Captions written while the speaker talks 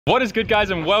What is good,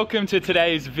 guys, and welcome to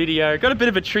today's video. Got a bit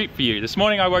of a treat for you. This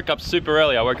morning I woke up super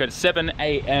early. I woke up at 7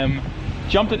 a.m,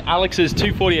 jumped in Alex's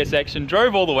 240SX and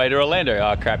drove all the way to Orlando.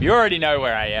 Oh crap, you already know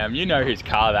where I am. You know whose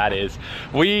car that is.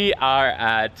 We are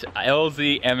at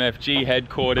LZ MFG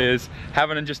headquarters,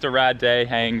 having just a rad day,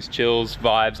 hangs, chills,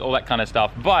 vibes, all that kind of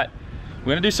stuff. But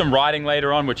we're gonna do some riding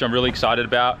later on, which I'm really excited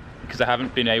about, because I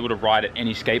haven't been able to ride at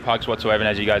any skate parks whatsoever, and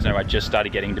as you guys know, I just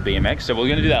started getting to BMX, so we're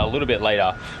gonna do that a little bit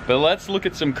later. But let's look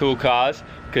at some cool cars,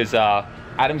 because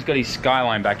Adam's got his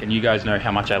Skyline back, and you guys know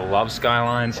how much I love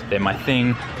Skylines. They're my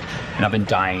thing, and I've been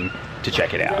dying to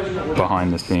check it out.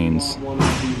 Behind the scenes.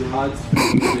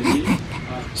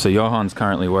 So Johan's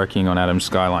currently working on Adam's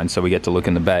Skyline, so we get to look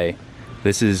in the bay.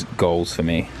 This is goals for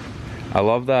me. I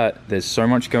love that there's so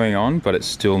much going on, but it's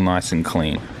still nice and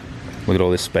clean. Look at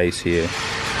all this space here.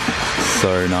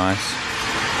 So nice.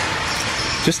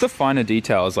 Just the finer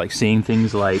details, like seeing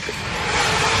things like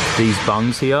these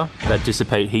bungs here that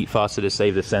dissipate heat faster to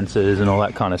save the sensors and all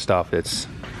that kind of stuff. It's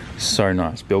so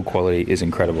nice. Build quality is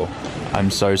incredible.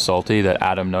 I'm so salty that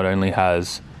Adam not only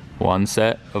has one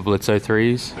set of Litzo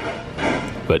 3s,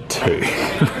 but two.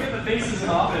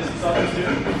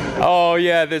 Oh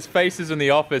yeah, there's faces in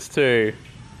the office too.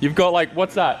 You've got like,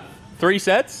 what's that? 3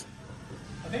 sets?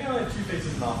 I think I only have 2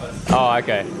 faces in the office. Oh,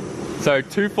 okay. So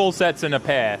 2 full sets in a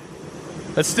pair.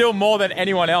 That's still more than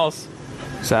anyone else.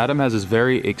 So Adam has this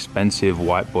very expensive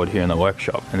whiteboard here in the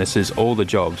workshop, and this is all the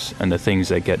jobs and the things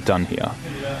that get done here.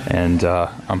 And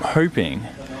I'm hoping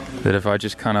that if I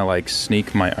just kind of like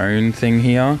sneak my own thing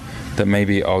here, that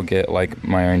maybe I'll get like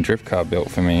my own drift car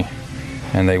built for me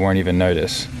and they won't even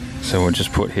notice. So we'll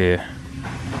just put here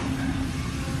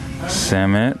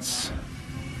SAMMIT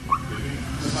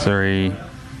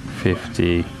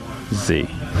 350Z.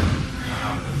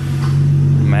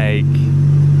 Make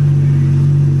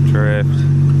drift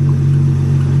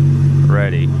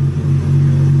ready.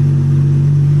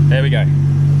 There we go.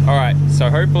 All right, so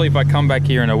hopefully if I come back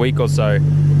here in a week or so,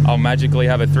 I'll magically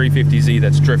have a 350Z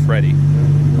that's drift ready.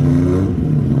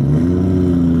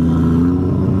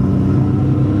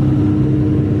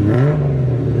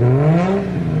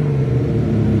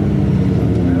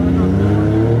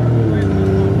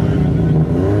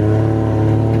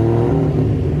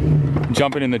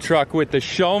 Jumping in the truck with the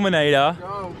Showmanator.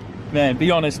 Man,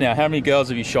 be honest now, how many girls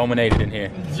have you Showmanated in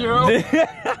here? 0.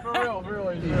 For real,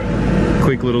 really 0.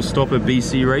 Quick little stop at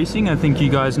BC Racing. I think you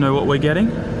guys know what we're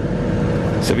getting.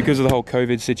 So because of the whole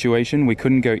COVID situation, we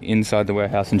couldn't go inside the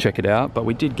warehouse and check it out, but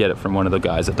we did get it from one of the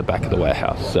guys at the back of the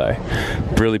warehouse. So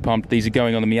really pumped. These are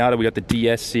going on the Miata. We got the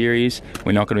DS series.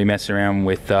 We're not going to be messing around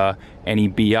with any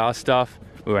BR stuff.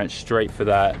 We went straight for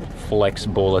that flex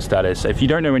baller status. If you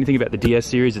don't know anything about the DS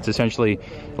series, it's essentially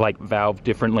like valved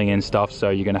differently and stuff, so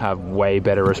you're gonna have way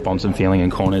better response and feeling in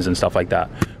corners and stuff like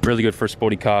that. Really good for a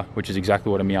sporty car, which is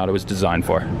exactly what a Miata was designed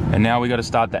for. And now we gotta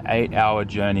start the 8-hour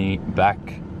journey back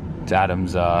to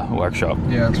Adam's workshop.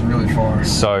 Yeah, it's really far.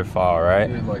 So far, right?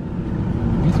 We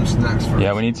need some snacks first.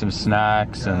 Yeah, we need some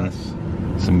snacks and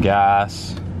some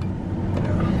gas.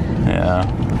 Yeah.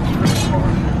 It's really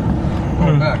far.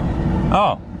 Going back.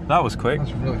 Oh, that was quick.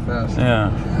 That's really fast. Yeah.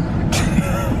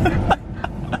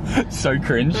 So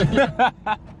cringe.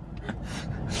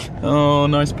 Oh,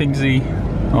 nice Pigsy.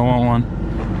 I want one.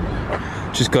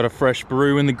 Just got a fresh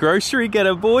brew in the grocery. Get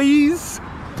it, boys.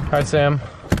 All right, Sam.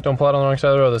 Don't pull out on the wrong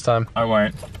side of the road this time. I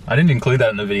won't. I didn't include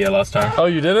that in the video last time. Oh,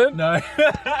 you didn't? No.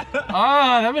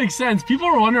 Ah, that makes sense. People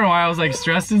were wondering why I was like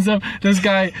stressed and stuff. This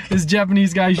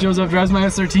Japanese guy shows up, drives my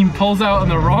S13, pulls out on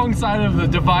the wrong side of the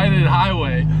divided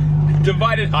highway.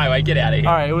 Divided highway, get out of here.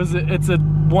 All right, it's a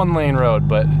 1-lane road,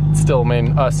 but still,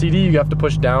 main CD, you have to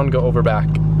push down, go over back.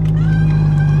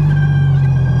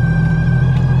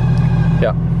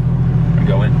 Yeah.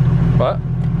 Go in. What?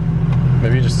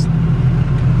 Maybe you just,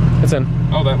 it's in.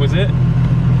 Oh, that was it?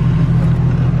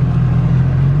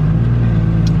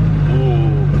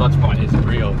 Ooh, clutch point is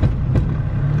real.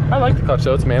 I like the clutch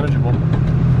though, it's manageable.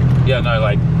 Yeah, no,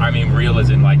 like, I mean real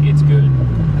as in like, it's good.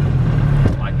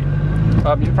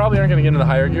 You probably aren't going to get into the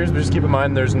higher gears, but just keep in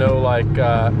mind there's no like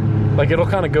it'll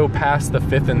kind of go past the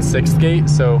 5th and 6th gate,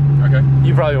 so okay.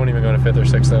 You probably won't even go to 5th or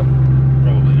 6th though.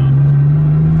 Probably not.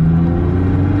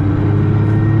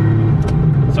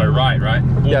 So right?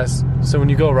 Yes, so when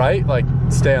you go right, like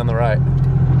stay on the right.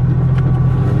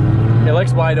 It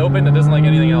likes wide open, it doesn't like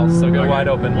anything else, so go wide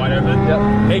open. Wide open?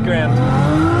 Yep, 8 grand.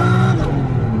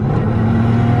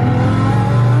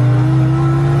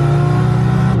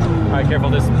 Alright, careful,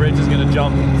 this bridge is gonna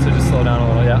jump, so just slow down a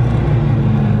little, yeah.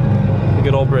 The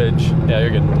good old bridge. Yeah, you're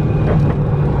good.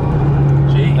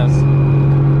 Jeez. Yes.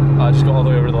 Just go all the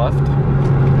way over to the left.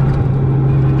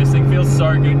 This thing feels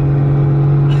so good.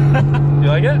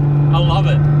 like it? I love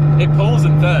it. It pulls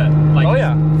in third. Like, oh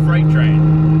yeah. Freight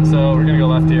train. So we're gonna go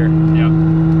left here. Yeah.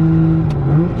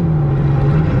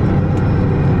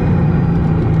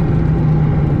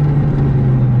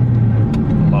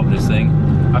 Love this thing.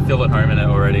 I feel at home in it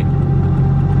already.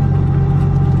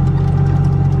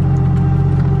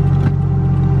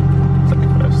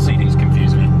 CDs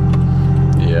confuse me.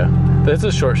 Yeah. It's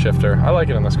a short shifter. I like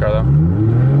it in this car though.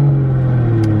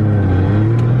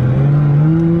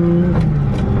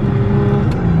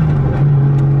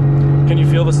 Can you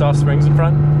feel the soft springs in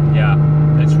front? Yeah,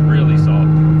 it's really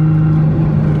soft.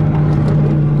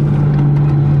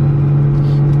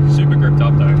 Super gripped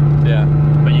up though. Yeah.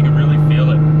 But you can really feel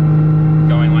it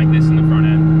going like this in the front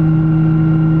end.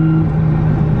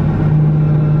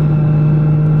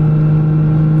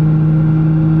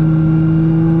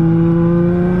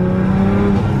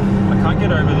 I can't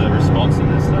get over the response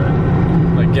in this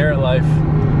though. Like Garrett life.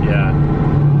 Yeah.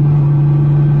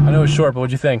 I know it's short, but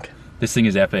what'd you think? This thing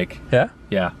is epic. Yeah?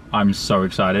 Yeah, I'm so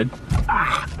excited.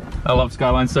 I love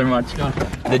Skyline so much.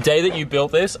 The day that you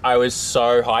built this, I was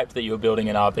so hyped that you were building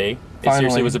an RB. It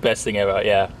seriously was the best thing ever,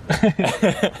 yeah.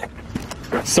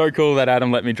 So cool that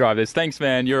Adam let me drive this. Thanks,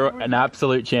 man. You're an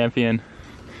absolute champion.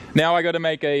 Now I got to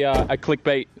make a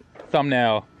clickbait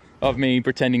thumbnail of me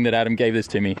pretending that Adam gave this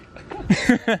to me.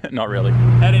 Not really.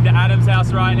 Heading to Adam's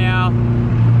house right now.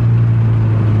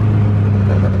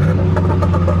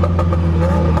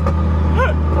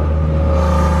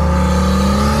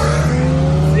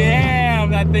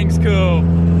 Damn, that thing's cool.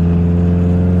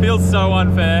 Feels so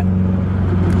unfair.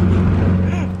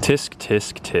 Tisk,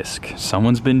 tisk, tisk.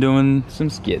 Someone's been doing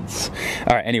some skids.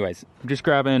 All right, anyways, I'm just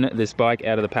grabbing this bike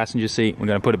out of the passenger seat. We're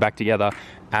gonna put it back together.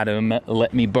 Adam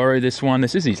let me borrow this one.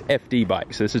 This is his FD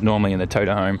bike, so this is normally in the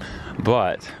toter home,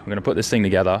 but we're gonna put this thing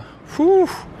together. Whew,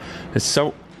 it's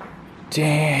so,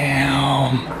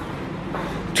 damn.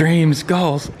 Dreams,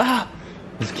 goals,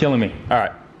 it's killing me. All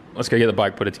right, let's go get the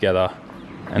bike, put it together,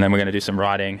 and then we're gonna do some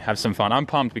riding, have some fun. I'm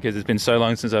pumped because it's been so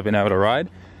long since I've been able to ride,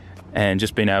 and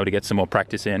just being able to get some more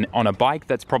practice in on a bike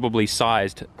that's probably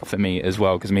sized for me as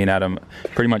well, because me and Adam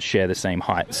pretty much share the same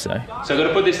height, so. So I've got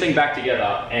to put this thing back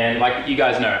together, and like you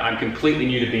guys know, I'm completely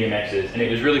new to BMXs, and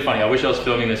it was really funny. I wish I was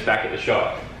filming this back at the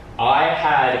shop. I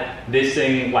had this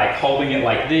thing like holding it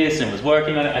like this and was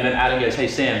working on it, and then Adam goes, hey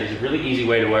Sam, there's a really easy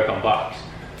way to work on bikes.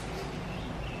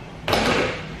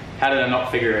 How did I not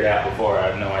figure it out before? I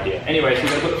have no idea. Anyway, so we're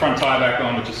gonna put the front tire back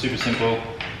on, which is super simple.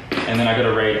 And then I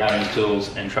gotta raid Adam's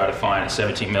tools and try to find a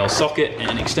 17mm socket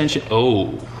and extension.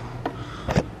 Oh,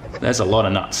 that's a lot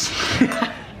of nuts.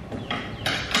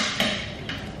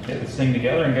 Get this thing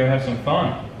together and go have some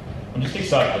fun. I'm just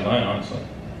excited to learn, honestly.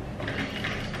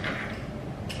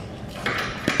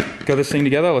 Got this thing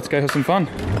together, let's go have some fun.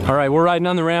 All right, we're riding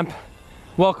on the ramp.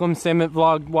 Welcome, SAMMIT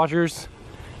vlog watchers.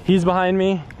 He's behind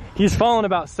me. He's fallen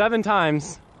about 7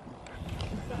 times.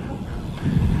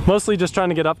 Mostly just trying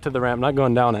to get up to the ramp, not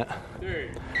going down it.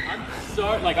 Dude,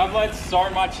 I've learned so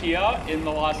much here in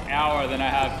the last hour than I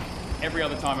have every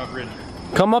other time I've ridden.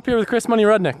 Come up here with Chris Money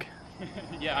Rudnick.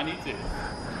 Yeah, I need to.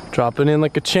 Dropping in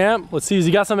like a champ. Let's see, has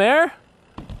he got some air?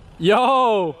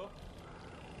 Yo!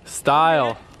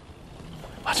 Style.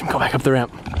 Watch him go back up the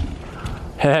ramp.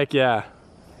 Heck yeah.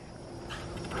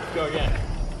 Let's go again.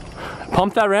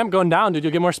 Pump that ramp going down, dude,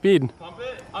 you'll get more speed. Pump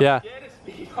it? Yeah. I'm scared to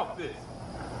speed up this.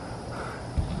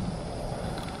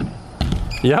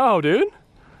 Yo, dude.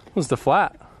 What was the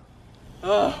flat?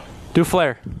 Do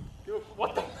flare.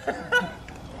 What the?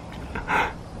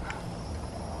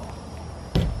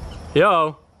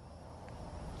 Yo.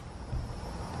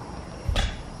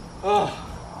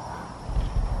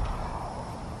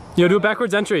 Yo, do a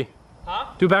backwards entry. Huh?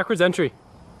 Do a backwards entry.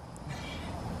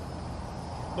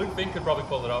 Luke Finn could probably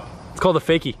pull it off. It's called a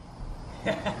fakie.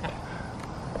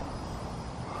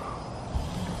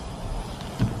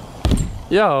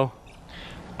 Yo.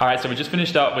 All right, so we just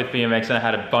finished up with BMX and I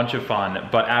had a bunch of fun,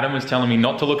 but Adam was telling me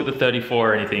not to look at the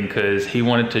 34 or anything because he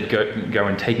wanted to go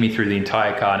and take me through the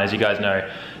entire car. And as you guys know,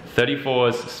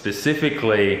 34s,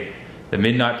 specifically the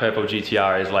Midnight Purple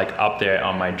GTR, is like up there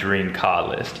on my dream car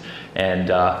list. And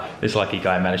this lucky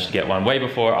guy managed to get one way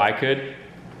before I could,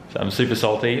 so I'm super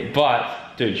salty.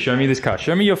 But dude, show me this car.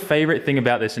 Show me your favorite thing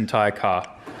about this entire car.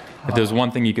 If there was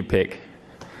one thing you could pick.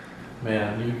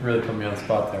 Man, you really put me on the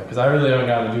spot there, because I really haven't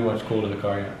gotten to do much cool to the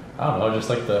car yet. I don't know,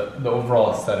 just like the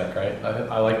overall aesthetic, right?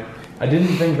 I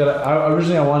didn't think that,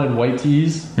 originally I wanted white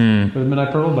tees with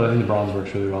Midnight Purple, but I think the bronze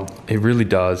works really well. It really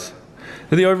does.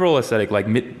 The overall aesthetic, like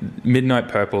Midnight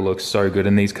Purple looks so good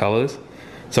in these colors.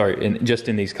 Sorry, just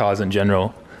in these cars in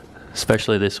general.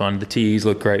 Especially this one. The tees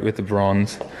look great with the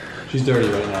bronze. She's dirty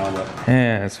right now, but...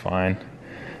 Yeah, it's fine.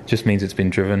 Just means it's been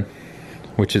driven,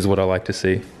 which is what I like to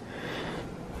see.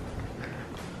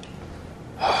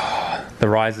 The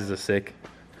risers are sick.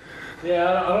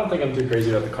 Yeah, I don't think I'm too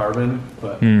crazy about the carbon,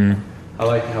 but I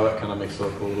like how it kind of makes it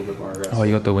look a little bit more aggressive. Oh,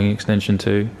 you got the wing extension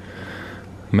too.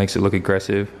 Makes it look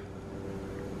aggressive.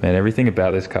 Man, everything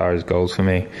about this car is goals for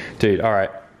me. Dude, all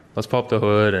right, let's pop the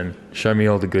hood and show me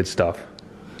all the good stuff.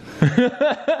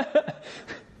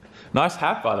 Nice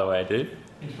hat, by the way, dude.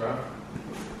 Thanks, bro.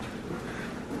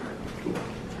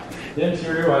 The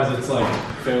interior-wise, it's like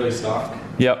fairly stock.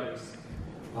 Yep.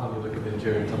 I'll have you look at the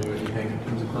interior and tell me what you think in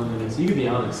terms of cleanliness. You can be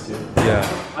honest too.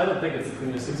 Yeah. I don't think it's the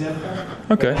cleanest example.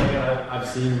 Okay. I've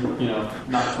seen, you know,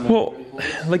 not too many. Well,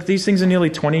 like these things are nearly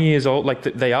 20 years old. Like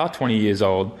they are 20 years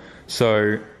old.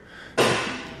 So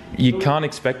you can't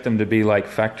expect them to be like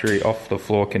factory off the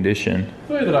floor condition.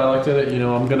 The way that I looked at it, you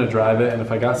know, I'm going to drive it, and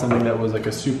if I got something that was like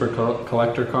a super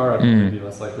collector car, I'd probably be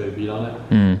less likely to beat on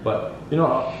it. But, you know,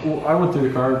 I went through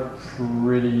the car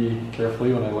pretty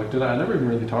carefully when I looked at it. I never even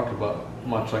really talked about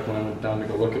much like when I went down to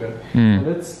go look at it. And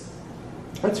it's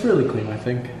really clean, I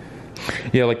think.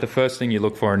 Yeah, like the first thing you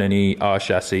look for in any R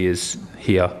chassis is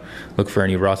here. Look for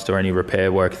any rust or any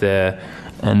repair work there.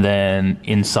 And then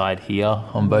inside here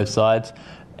on both sides.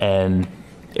 And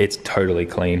it's totally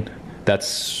clean. That's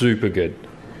super good.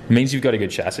 It means you've got a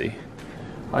good chassis.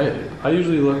 I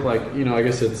usually look like, you know, I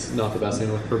guess it's not the best thing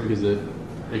to look for because it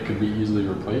could be easily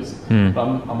replaced. But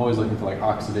I'm always looking for like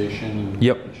oxidation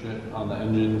and shit on the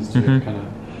engines to kind of,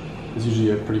 it's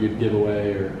usually a pretty good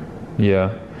giveaway or...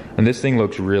 Yeah. And this thing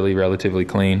looks really relatively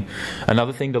clean.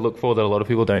 Another thing to look for that a lot of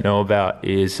people don't know about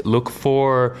is look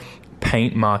for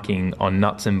paint marking on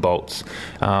nuts and bolts.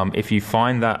 If you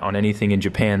find that on anything in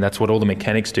Japan, that's what all the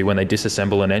mechanics do when they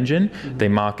disassemble an engine. They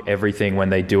mark everything when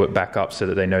they do it back up so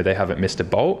that they know they haven't missed a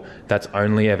bolt. That's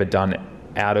only ever done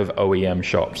out of OEM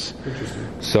shops.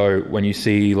 Interesting. So when you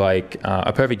see like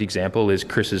a perfect example is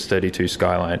Chris's 32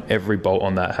 Skyline. Every bolt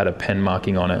on that had a pen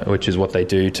marking on it, which is what they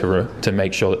do to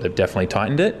make sure that they've definitely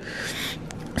tightened it.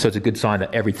 So it's a good sign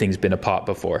that everything's been apart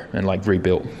before and like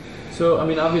rebuilt. So, I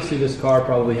mean, obviously this car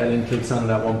probably had intakes on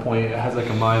it at one point. It has like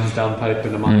a Mines downpipe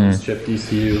and a Mines chipped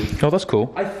ECU. Oh, that's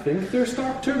cool. I think they're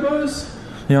stock turbos.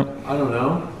 Yep. I don't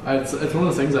know. It's one of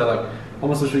those things I like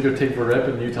almost wish we could take for a rip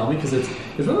and you tell me, because it's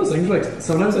one of those things like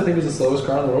sometimes I think it's the slowest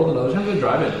car in the world and other times I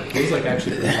drive it. It feels like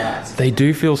actually pretty fast. They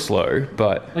do feel slow,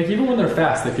 but... Like even when they're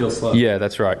fast, they feel slow. Yeah,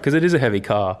 that's right, because it is a heavy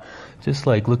car. Just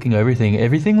like looking at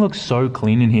everything looks so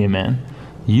clean in here, man.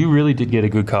 You really did get a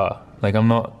good car. Like I'm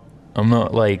not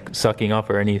like sucking up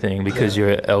or anything because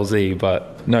you're LZ,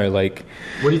 but no, like...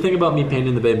 What do you think about me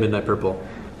painting the Bay midnight purple?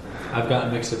 I've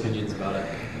gotten mixed opinions about it.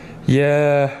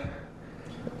 Yeah.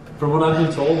 From what I've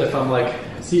been told, if I'm like,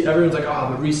 see, everyone's like, oh,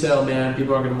 but resale, man,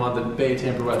 people aren't going to want the Bay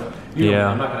tamper wet.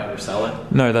 I'm not going to ever sell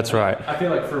it. No, that's right. I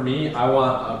feel like for me, I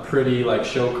want a pretty like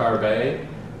show car Bay.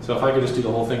 So if I could just do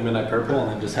the whole thing midnight purple and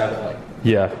then just have it like...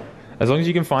 Yeah. As long as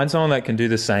you can find someone that can do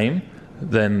the same,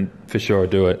 then for sure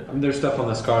do it. I mean, there's stuff on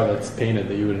this car that's painted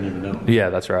that you wouldn't even know. Yeah,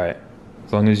 that's right.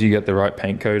 As long as you get the right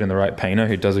paint code and the right painter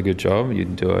who does a good job, you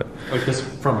can do it. Like this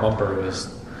front bumper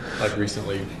was like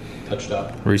recently touched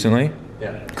up. Recently?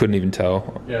 Yeah. Couldn't even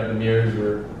tell. Yeah, the mirrors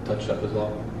were touched up as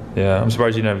well. Yeah, I'm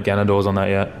surprised you don't have Ganna doors on that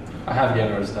yet. I have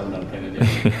Ganna, I just haven't done painted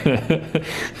yet.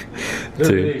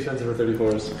 They're really expensive for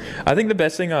 34s. I think the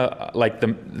best thing, like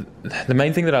the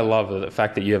main thing that I love of the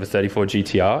fact that you have a 34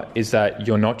 GTR is that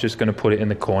you're not just going to put it in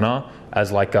the corner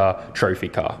as like a trophy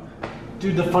car.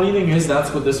 Dude, the funny thing is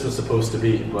that's what this was supposed to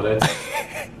be, but it's...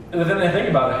 And then I think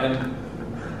about it,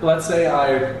 and let's say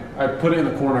I put it in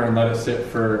the corner and let it sit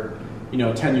for,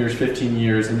 10 years, 15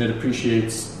 years, and it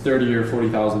appreciates $30,000 or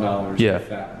 $40,000. Yeah. Like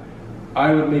that.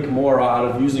 I would make more out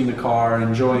of using the car,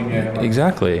 enjoying it.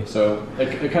 Exactly. So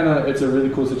it's a really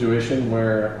cool situation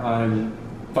where I'm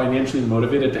financially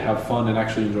motivated to have fun and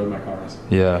actually enjoy my cars.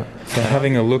 Yeah. So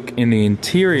having a look in the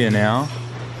interior now,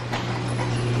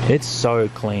 it's so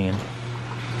clean.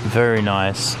 Very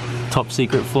nice. Top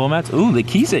secret floor mats. Ooh, the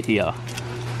keys are here.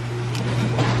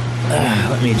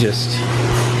 Let me just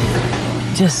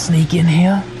sneak in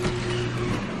here.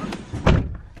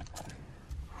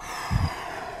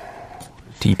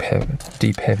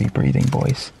 Deep heavy breathing,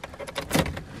 boys. I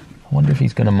wonder if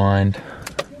he's gonna mind.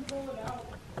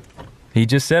 He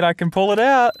just said I can pull it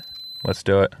out. Let's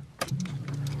do it.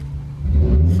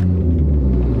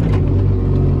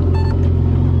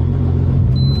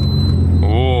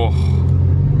 Oh.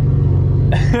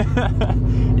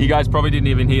 You guys probably didn't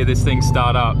even hear this thing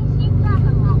start up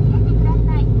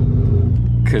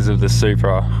because of the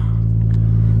Supra.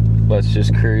 Let's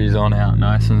just cruise on out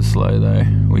nice and slow though.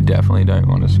 We definitely don't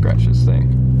want to scratch this thing.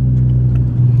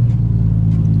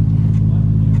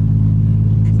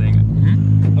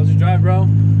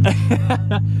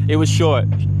 that, bro? It was short,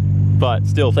 but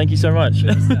still, thank you so much.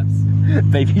 Baby steps.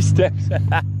 Baby steps.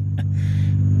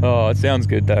 Oh, it sounds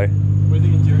good though. What do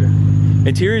you think interior?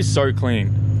 Interior is so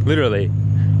clean, literally.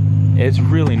 It's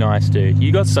really nice, dude.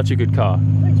 You got such a good car.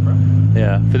 Thanks, bro.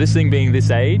 Yeah, for this thing being this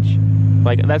age,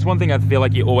 like that's one thing I feel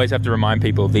like you always have to remind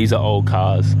people, these are old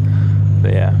cars.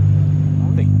 But yeah,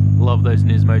 love those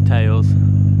Nismo tails.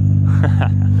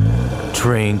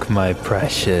 Drink, my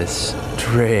precious,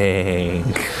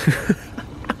 drink.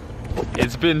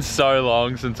 It's been so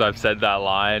long since I've said that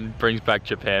line. Brings back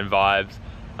Japan vibes.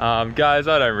 Guys,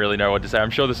 I don't really know what to say. I'm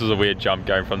sure this was a weird jump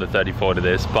going from the 34 to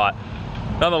this, but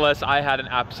nonetheless, I had an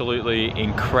absolutely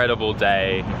incredible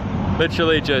day.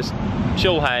 Literally just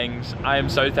chill hangs. I am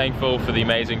so thankful for the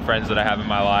amazing friends that I have in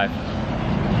my life.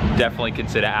 Definitely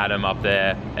consider Adam up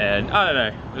there. And I don't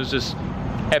know, it was just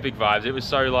epic vibes. It was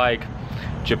so like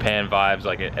Japan vibes,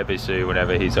 like at Ebisu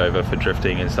whenever he's over for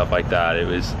drifting and stuff like that. It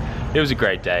was a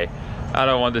great day. I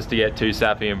don't want this to get too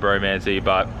sappy and bromancy,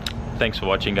 but thanks for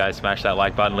watching, guys. Smash that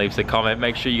like button, leave us a comment.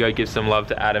 Make sure you go give some love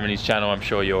to Adam and his channel. I'm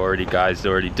sure you guys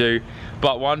already do.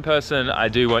 But one person I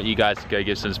do want you guys to go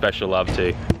give some special love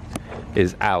to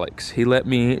is Alex. He let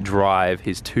me drive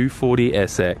his 240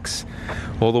 SX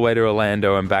all the way to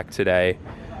Orlando and back today.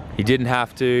 He didn't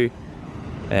have to,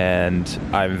 and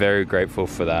I'm very grateful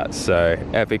for that. So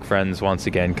epic friends once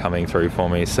again coming through for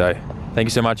me. So thank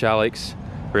you so much, Alex.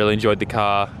 Really enjoyed the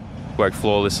car, worked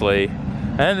flawlessly,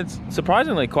 and it's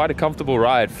surprisingly quite a comfortable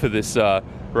ride for this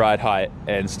ride height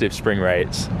and stiff spring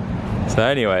rates. So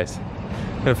anyways,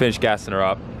 I'm gonna finish gassing her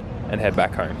up and head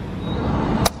back home.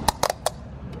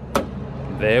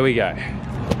 There we go.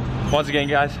 Once again,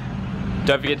 guys,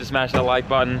 don't forget to smash that like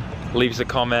button, leave us a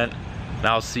comment, and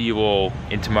I'll see you all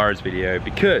in tomorrow's video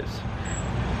because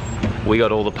we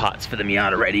got all the parts for the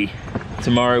Miata ready.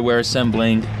 Tomorrow we're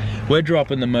assembling, we're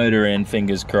dropping the motor in,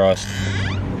 fingers crossed.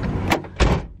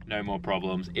 No more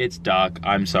problems. It's dark,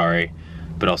 I'm sorry,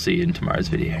 but I'll see you in tomorrow's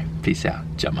video. Peace out.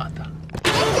 Jamata.